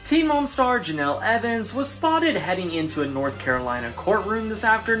Teen Mom star Jenelle Evans was spotted heading into a North Carolina courtroom this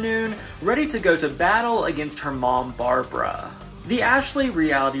afternoon, ready to go to battle against her mom, Barbara. The Ashley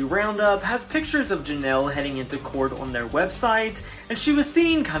Reality Roundup has pictures of Jenelle heading into court on their website, and she was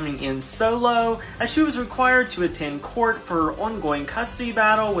seen coming in solo as she was required to attend court for her ongoing custody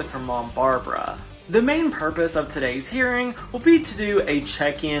battle with her mom, Barbara. The main purpose of today's hearing will be to do a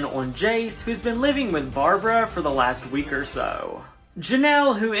check-in on Jace, who's been living with Barbara for the last week or so.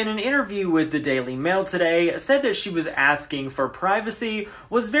 Jenelle, who in an interview with the Daily Mail today said that she was asking for privacy,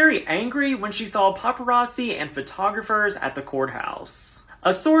 was very angry when she saw paparazzi and photographers at the courthouse.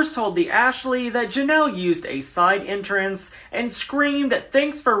 A source told the Ashley that Jenelle used a side entrance and screamed,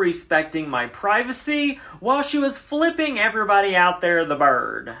 "Thanks for respecting my privacy," while she was flipping everybody out there the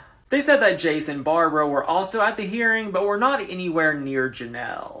bird. They said that Jace and Barbara were also at the hearing, but were not anywhere near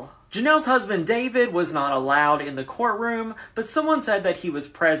Jenelle. Jenelle's husband David was not allowed in the courtroom, but someone said that he was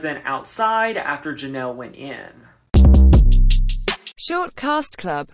present outside after Jenelle went in. Short Cast Club